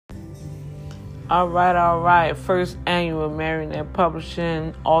All right. First annual Marionette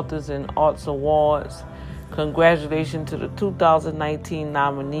Publishing Authors and Arts Awards. Congratulations to the 2019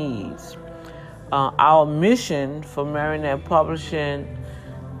 nominees. Our mission for Marionette Publishing,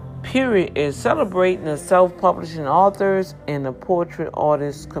 period, is celebrating the self-publishing authors and the portrait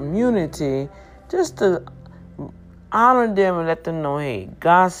artist community, just to honor them and let them know, hey,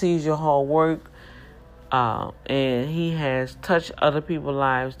 God sees your hard work. And He has touched other people's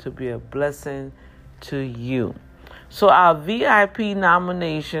lives to be a blessing to you. So our VIP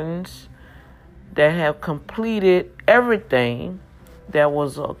nominations that have completed everything that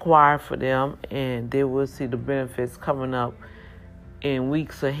was acquired for them, and they will see the benefits coming up in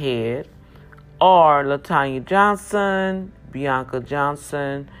weeks ahead, are Latanya Johnson, Bianca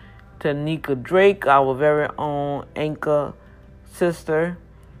Johnson, Tanika Drake, our very own anchor sister,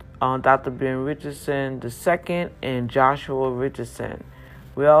 Dr. Ben Richardson II, and Joshua Richardson.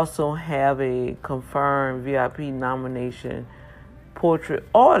 We also have a confirmed VIP nomination, portrait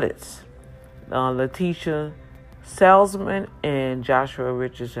artists, Letitia Salzman and Joshua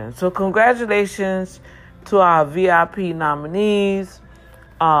Richardson. So congratulations to our VIP nominees.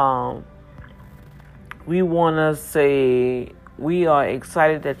 We want to say we are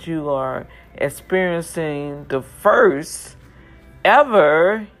excited that you are experiencing the first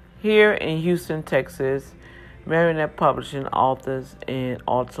ever here in Houston, Texas, Marionette Publishing Authors and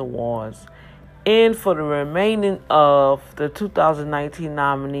Arts Awards. And for the remaining of the 2019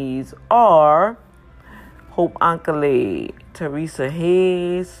 nominees are Hope Ankele, Teresa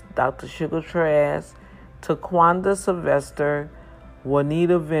Hayes, Dr. Sugar Trask, Taquanda Sylvester,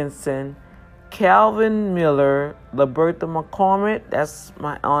 Juanita Vincent, Calvin Miller, Liberta McCormick, that's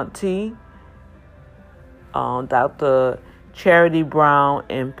my auntie, Dr. Charity Brown,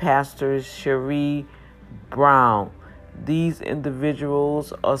 and Pastor Cherie Brown. These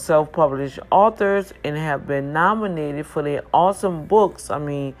individuals are self-published authors and have been nominated for their awesome books. I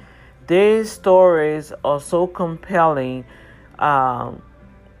mean, their stories are so compelling.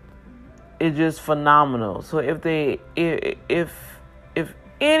 It's just phenomenal. So if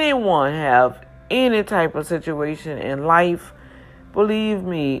anyone have any type of situation in life, believe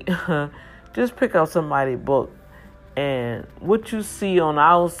me, just pick up somebody's book. And what you see on the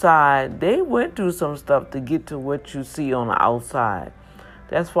outside, they went through some stuff to get to what you see on the outside.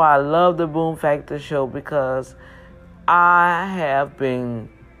 That's why I love the Boom Factor show, because I have been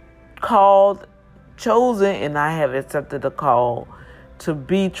chosen, and I have accepted the call to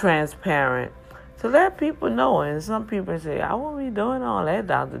be transparent, to let people know. And some people say, I won't be doing all that,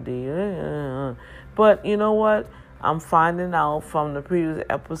 Dr. D. But you know what? I'm finding out from the previous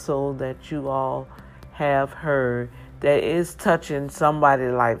episode that you all have heard that is touching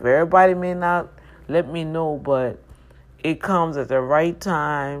somebody's life. Everybody may not let me know, but it comes at the right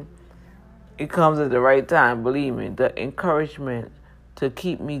time. It comes at the right time, believe me. The encouragement to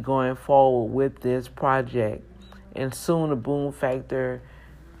keep me going forward with this project. And soon the Boom Factor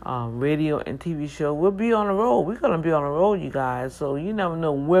radio and TV show will be on the road. We're going to be on the road, you guys. So you never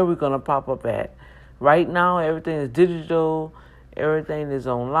know where we're going to pop up at. Right now, everything is digital. Everything is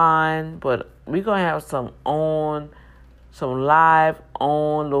online. But we're going to have some live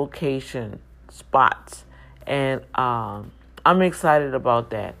on location spots. And I'm excited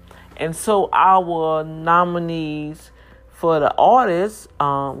about that. And so our nominees for the artists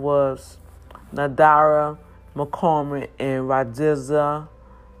was Nadara McCormick and Radiza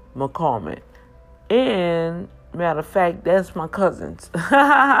McCormick. And matter of fact, that's my cousins.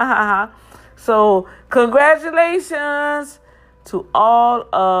 So congratulations to all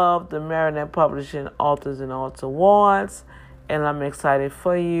of the Marionette Publishing Authors and Arts Awards. And I'm excited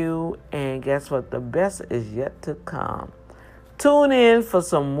for you. And guess what? The best is yet to come. Tune in for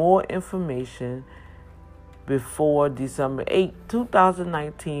some more information before December 8,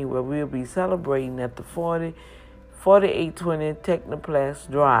 2019, where we'll be celebrating at the 4820 Technoplex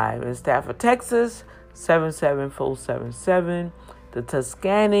Drive in Stafford, Texas, 77477. The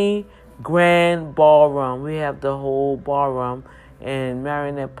Tuscany Grand Ballroom. We have the whole ballroom, and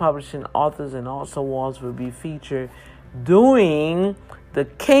Marionette Publishing Authors and Arts Awards will be featured doing the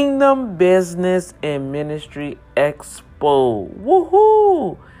Kingdom Business and Ministry Expo.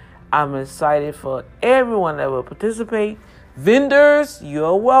 Woohoo! I'm excited for everyone that will participate. Vendors,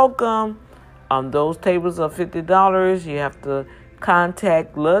 you're welcome. Those tables are $50. You have to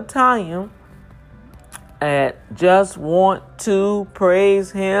contact Latanya at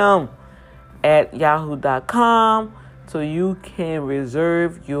justwanttopraisehim@yahoo.com so you can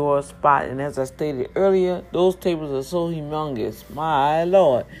reserve your spot. And as I stated earlier, those tables are so humongous. My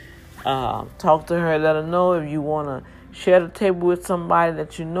Lord. Talk to her. Let her know if you want to Share the table with somebody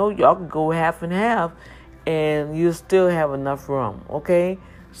that you know. Y'all can go half and half, and you'll still have enough room, okay?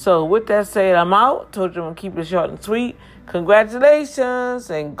 So with that said, I'm out. Told you I'm going to keep it short and sweet. Congratulations,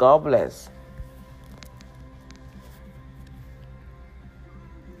 and God bless.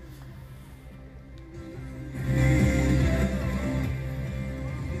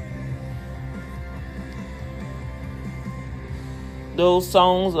 Those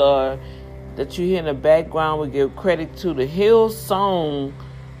songs are that you hear in the background. We give credit to the Hillsong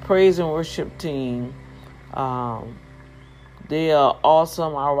Praise and Worship Team. They are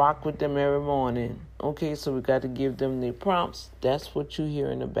awesome. I rock with them every morning. Okay, so we got to give them their prompts. That's what you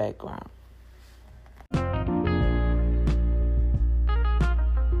hear in the background.